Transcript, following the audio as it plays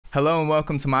Hello and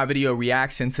welcome to my video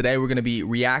reaction. Today we're going to be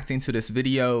reacting to this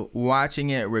video, watching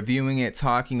it, reviewing it,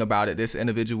 talking about it. This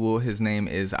individual, his name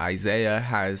is Isaiah,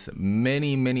 has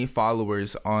many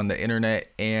followers on the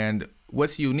internet, and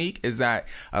what's unique is that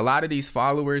a lot of these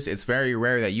followers, it's very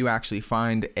rare that you actually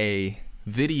find a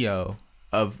video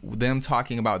of them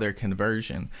talking about their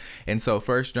conversion. And so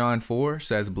 1 John 4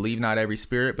 says, believe not every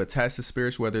spirit, but test the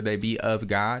spirits whether they be of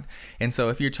God. And so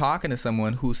if you're talking to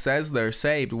someone who says they're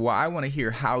saved, well, I want to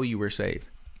hear how you were saved.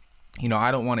 You know, I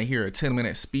don't want to hear a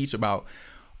 10-minute speech about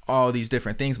all these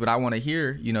different things, but I want to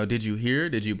hear, you know, did you hear?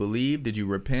 Did you believe? Did you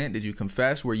repent? Did you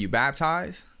confess? Were you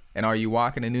baptized? And are you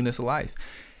walking in newness of life?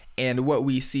 And what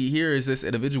we see here is this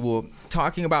individual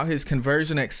talking about his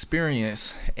conversion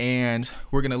experience, and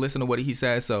we're going to listen to what he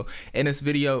says. So in this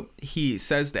video, he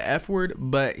says the F word,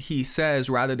 but he says,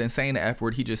 rather than saying the F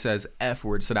word, he just says F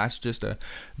word. So that's just a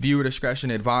viewer discretion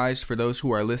advised for those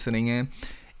who are listening in.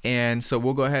 And so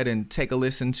we'll go ahead and take a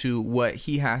listen to what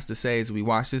he has to say as we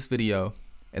watch this video,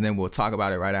 and then we'll talk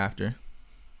about it right after.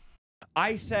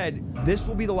 I said, this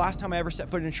will be the last time I ever set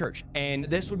foot in church, and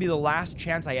this would be the last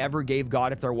chance I ever gave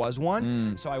God if there was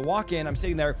one. So I walk in, I'm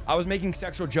sitting there, I was making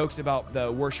sexual jokes about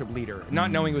the worship leader, not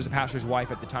knowing it was the pastor's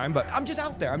wife at the time, but I'm just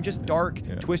out there. I'm just dark,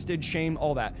 twisted, shame,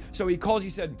 all that. So he calls, he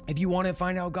said, if you want to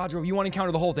find out God's will, if you want to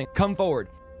encounter the whole thing, come forward.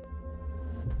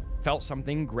 Felt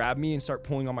something grab me and start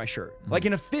pulling on my shirt, like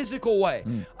in a physical way.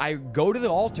 I go to the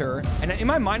altar, and in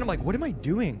my mind, I'm like, what am I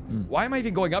doing? Why am I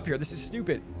even going up here? This is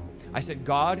stupid. I said,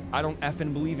 God, I don't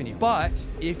effing believe in you, but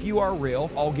if you are real,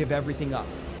 I'll give everything up.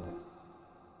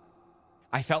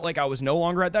 I felt like I was no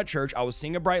longer at that church. I was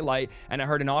seeing a bright light, and I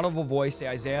heard an audible voice say,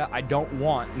 Isaiah, I don't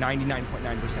want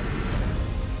 99.9% of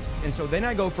you. And so then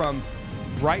I go from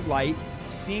bright light,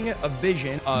 seeing a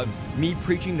vision of me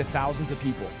preaching to thousands of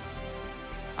people.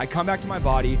 I come back to my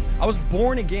body. I was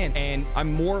born again, and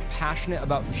I'm more passionate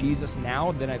about Jesus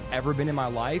now than I've ever been in my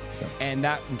life. And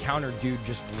that encounter, dude,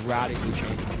 just radically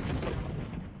changed me.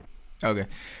 Okay,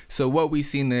 so what we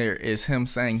seen there is him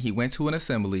saying he went to an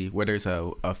assembly where there's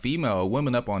a female, a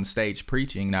woman up on stage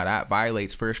preaching. Now that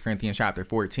violates 1 Corinthians chapter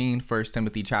 14, 1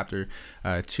 Timothy chapter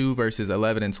 2, verses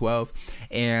 11 and 12.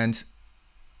 And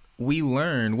we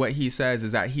learn what he says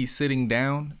is that he's sitting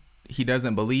down. He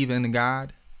doesn't believe in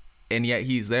God, and yet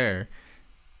he's there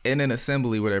in an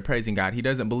assembly where they're praising God. He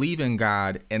doesn't believe in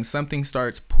God, and something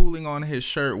starts pulling on his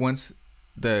shirt once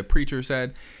the preacher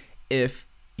said, if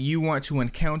you want to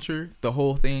encounter the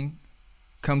whole thing,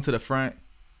 come to the front.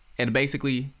 And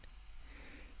basically,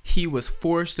 he was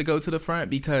forced to go to the front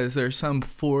because there's some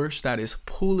force that is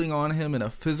pulling on him in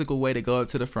a physical way to go up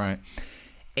to the front.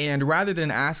 And rather than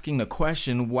asking the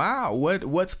question, wow,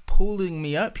 what's pulling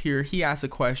me up here? He asked the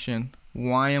question,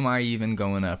 why am I even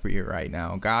going up here right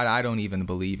now? God, I don't even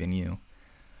believe in you.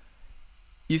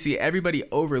 You see, everybody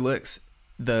overlooks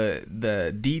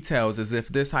the details as if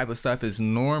this type of stuff is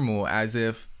normal, as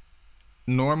if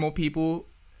normal people,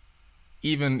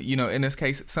 even, you know, in this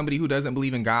case, somebody who doesn't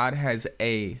believe in God has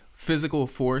a physical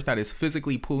force that is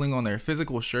physically pulling on their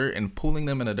physical shirt and pulling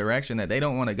them in a direction that they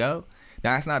don't want to go.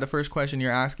 That's not the first question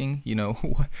you're asking. You know,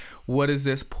 what is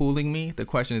this pulling me? The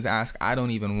question is asked, I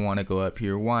don't even want to go up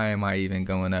here. Why am I even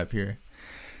going up here?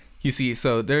 You see,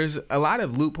 so there's a lot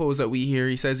of loopholes that we hear.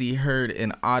 He says he heard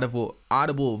an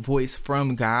audible voice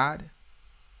from God.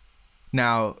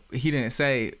 Now, he didn't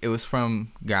say it was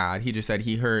from God. He just said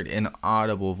he heard an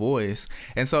audible voice.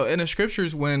 And so in the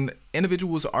scriptures, when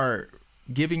individuals are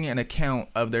giving an account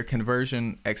of their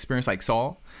conversion experience, like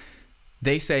Saul,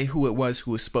 they say who it was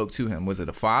who spoke to him. Was it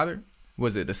the Father?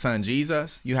 Was it the Son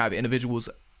Jesus? You have individuals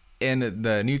in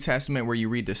the New Testament where you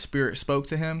read the Spirit spoke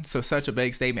to him. So such a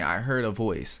vague statement, I heard a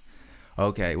voice.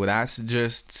 Okay, well, that's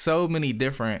just so many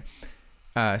different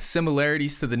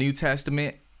similarities to the New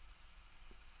Testament,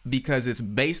 because it's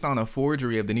based on a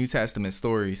forgery of the New Testament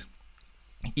stories.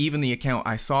 Even the account,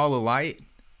 I saw the light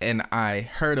and I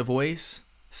heard a voice,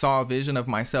 saw a vision of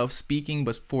myself speaking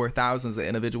before thousands of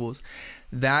individuals.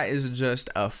 That is just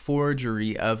a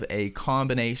forgery of a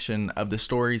combination of the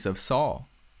stories of Saul.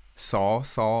 Saul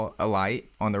saw a light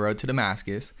on the road to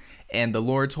Damascus, and the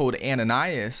Lord told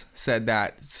Ananias, said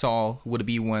that Saul would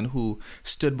be one who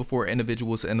stood before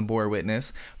individuals and bore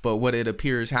witness. But what it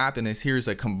appears happened is here's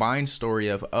a combined story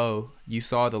of, oh, you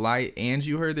saw the light and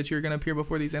you heard that you're going to appear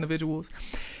before these individuals.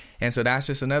 And so that's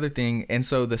just another thing. And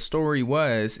so the story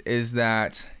is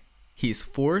that he's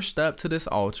forced up to this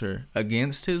altar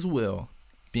against his will,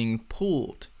 being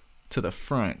pulled to the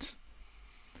front.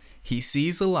 He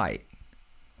sees a light.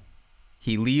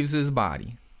 He leaves his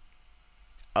body.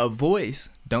 A voice,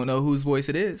 don't know whose voice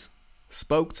it is,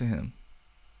 spoke to him.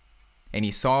 And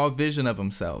he saw a vision of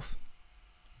himself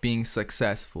being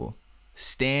successful,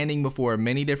 standing before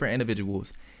many different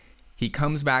individuals, he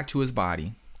comes back to his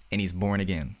body and he's born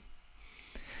again.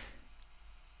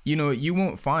 You know, you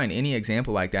won't find any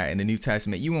example like that in the New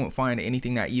Testament. You won't find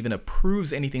anything that even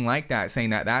approves anything like that, saying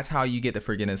that that's how you get the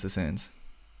forgiveness of sins.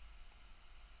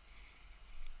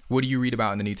 What do you read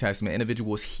about in the New Testament?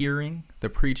 Individuals hearing the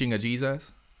preaching of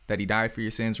Jesus, that he died for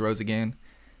your sins, rose again.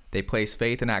 They place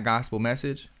faith in that gospel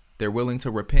message. They're willing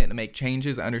to repent and make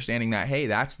changes, understanding that, hey,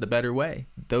 that's the better way.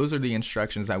 Those are the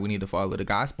instructions that we need to follow, the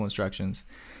gospel instructions.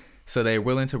 So they're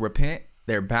willing to repent.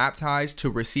 They're baptized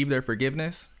to receive their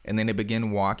forgiveness, and then they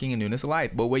begin walking in newness of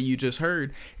life. But what you just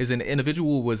heard is an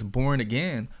individual was born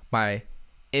again by,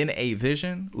 in a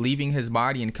vision, leaving his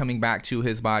body and coming back to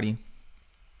his body.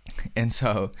 And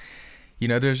so, you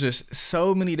know, there's just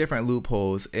so many different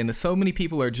loopholes, and so many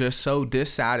people are just so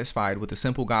dissatisfied with the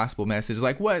simple gospel message.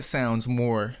 Like, what sounds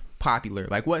more popular?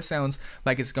 Like, what sounds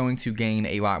like it's going to gain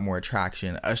a lot more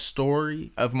traction? A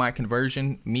story of my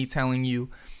conversion, me telling you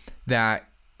that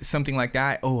something like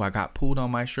that, oh, I got pulled on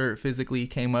my shirt physically,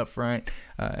 came up front,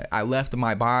 I left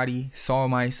my body, saw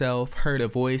myself, heard a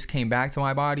voice, came back to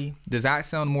my body. Does that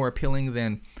sound more appealing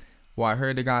than, well, I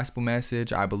heard the gospel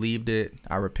message, I believed it,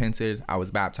 I repented, I was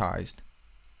baptized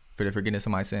for the forgiveness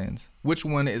of my sins? Which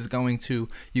one is going to,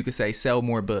 you could say, sell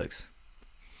more books?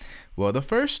 Well, the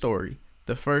first story,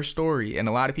 and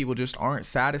a lot of people just aren't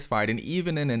satisfied. And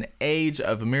even in an age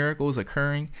of miracles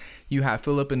occurring, you have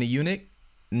Philip and the eunuch.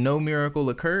 No miracle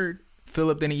occurred.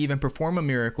 Philip didn't even perform a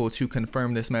miracle to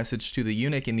confirm this message to the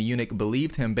eunuch, and the eunuch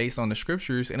believed him based on the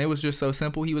scriptures, and it was just so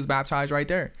simple. He was baptized right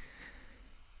there.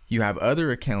 You have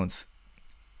other accounts.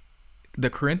 The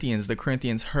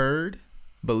Corinthians heard,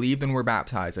 believed, and were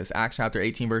baptized. That's Acts chapter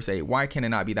 18, verse 8. Why can it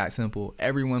not be that simple?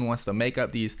 Everyone wants to make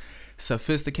up these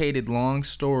sophisticated, long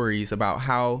stories about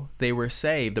how they were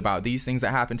saved, about these things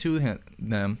that happened to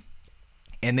them.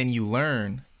 And then you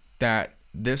learn that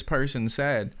this person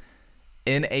said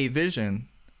in a vision,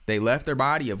 they left their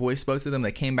body, a voice spoke to them,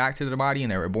 they came back to their body,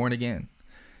 and they were born again.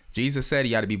 Jesus said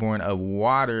you got to be born of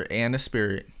water and the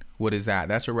Spirit. What is that?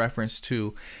 That's a reference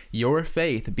to your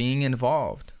faith being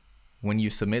involved when you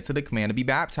submit to the command to be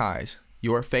baptized.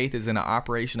 Your faith is in the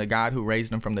operation of God who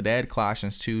raised him from the dead,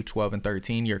 Colossians 2:12 and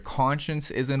 13. Your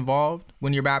conscience is involved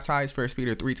when you're baptized, 1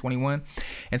 Peter 3:21.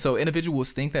 And so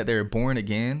individuals think that they're born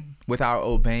again without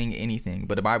obeying anything.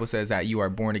 But the Bible says that you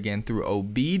are born again through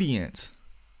obedience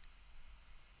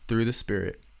through the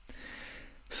Spirit.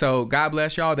 So God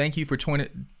bless y'all. Thank you for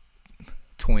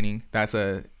twinning. That's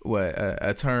a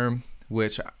term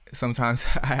which sometimes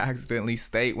I accidentally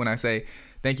state when I say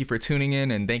thank you for tuning in,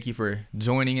 and thank you for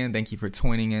joining in. Thank you for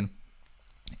twinning in.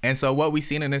 And so what we've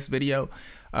seen in this video,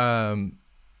 that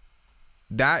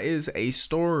is a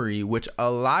story which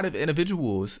a lot of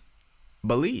individuals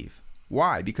believe.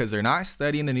 Why? Because they're not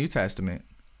studying the New Testament.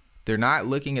 They're not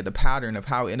looking at the pattern of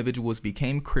how individuals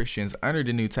became Christians under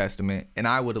the New Testament. And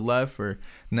I would love for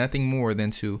nothing more than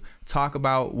to talk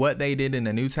about what they did in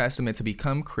the New Testament to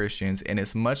become Christians. And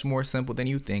it's much more simple than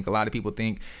you think. A lot of people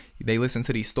think, they listen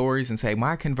to these stories and say,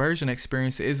 my conversion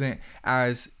experience isn't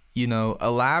as, you know,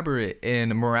 elaborate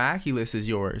and miraculous as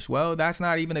yours. Well, that's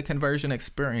not even a conversion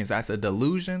experience. That's a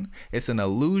delusion. It's an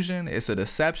illusion. It's a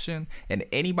deception. And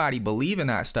anybody believing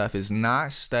that stuff is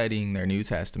not studying their New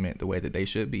Testament the way that they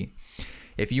should be.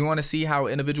 If you want to see how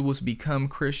individuals become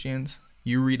Christians,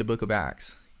 you read the book of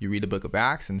Acts. You read the book of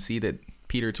Acts and see that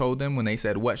Peter told them when they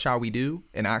said, what shall we do?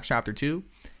 In Acts chapter 2,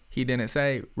 he didn't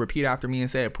say, repeat after me and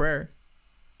say a prayer.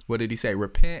 What did he say?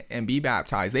 Repent and be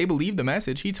baptized. They believed the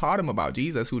message. He taught them about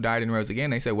Jesus who died and rose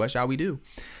again. They said, what shall we do?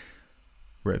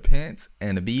 Repent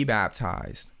and be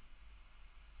baptized.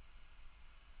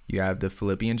 You have the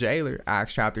Philippian jailer,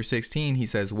 Acts chapter 16. He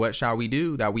says, what shall we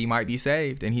do that we might be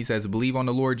saved? And he says, believe on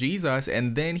the Lord Jesus.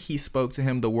 And then he spoke to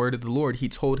him the word of the Lord. He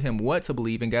told him what to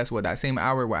believe. And guess what? That same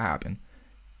hour, what happened?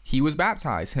 He was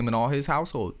baptized, him and all his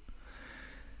household.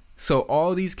 So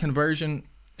all these conversion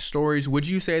stories, would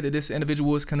you say that this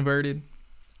individual is converted?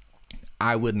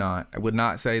 I would not. I would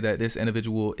not say that this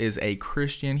individual is a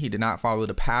Christian. He did not follow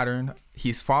the pattern.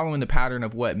 He's following the pattern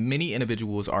of what many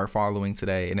individuals are following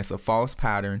today, and it's a false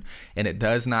pattern, and it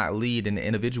does not lead an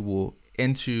individual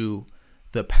into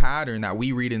the pattern that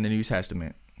we read in the New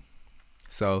Testament.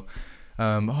 So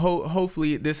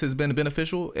hopefully this has been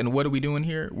beneficial. And what are we doing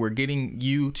here? We're getting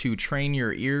you to train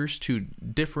your ears to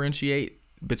differentiate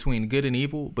between good and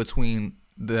evil, between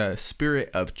the spirit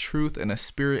of truth and a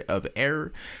spirit of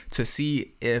error, to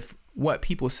see if what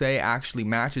people say actually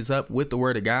matches up with the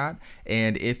word of God.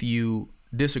 And if you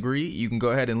disagree, you can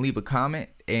go ahead and leave a comment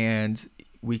and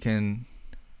we can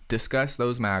discuss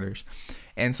those matters.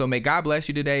 And so may God bless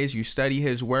you today as you study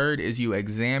his word, as you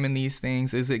examine these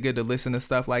things. Is it good to listen to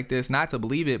stuff like this? Not to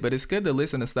believe it, but it's good to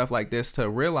listen to stuff like this to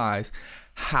realize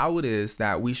how it is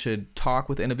that we should talk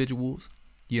with individuals.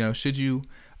 You know, should you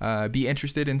be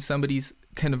interested in somebody's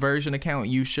conversion account?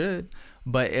 You should.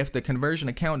 But if the conversion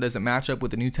account doesn't match up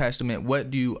with the New Testament,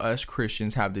 what do us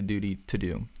Christians have the duty to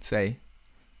do? Say,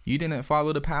 you didn't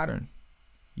follow the pattern.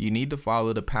 You need to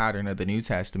follow the pattern of the New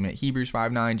Testament. Hebrews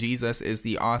 5:9, Jesus is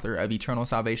the author of eternal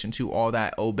salvation to all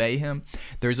that obey him.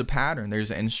 There's a pattern. There's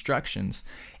instructions.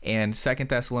 And 2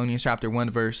 Thessalonians chapter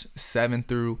 1, verse 7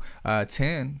 through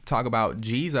 10 talk about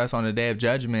Jesus on the day of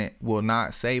judgment will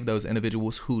not save those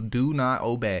individuals who do not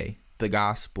obey the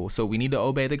gospel. So we need to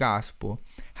obey the gospel.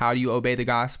 How do you obey the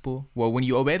gospel? Well, when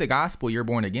you obey the gospel, you're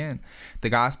born again. The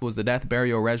gospel is the death,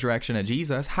 burial, resurrection of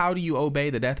Jesus. How do you obey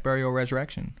the death, burial,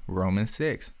 resurrection? Romans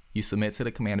 6. You submit to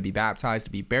the command to be baptized,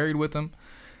 to be buried with him,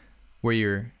 where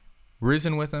you're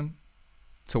risen with him,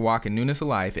 to walk in newness of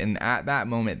life. And at that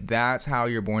moment, that's how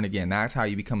you're born again. That's how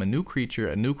you become a new creature,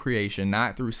 a new creation,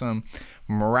 not through some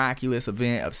miraculous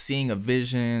event of seeing a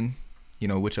vision, you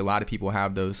know, which a lot of people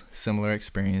have those similar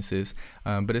experiences.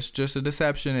 But it's just a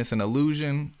deception. It's an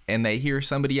illusion. And they hear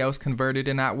somebody else converted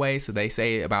in that way, so they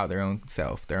say it about their own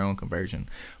self, their own conversion.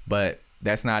 But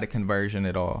that's not a conversion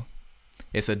at all.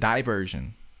 It's a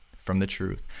diversion from the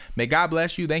truth. May God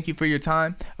bless you. Thank you for your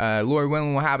time. Lord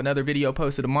willing, we'll have another video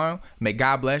posted tomorrow. May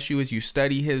God bless you as you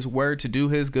study his word to do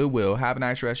his good will. Have a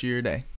nice rest of your day.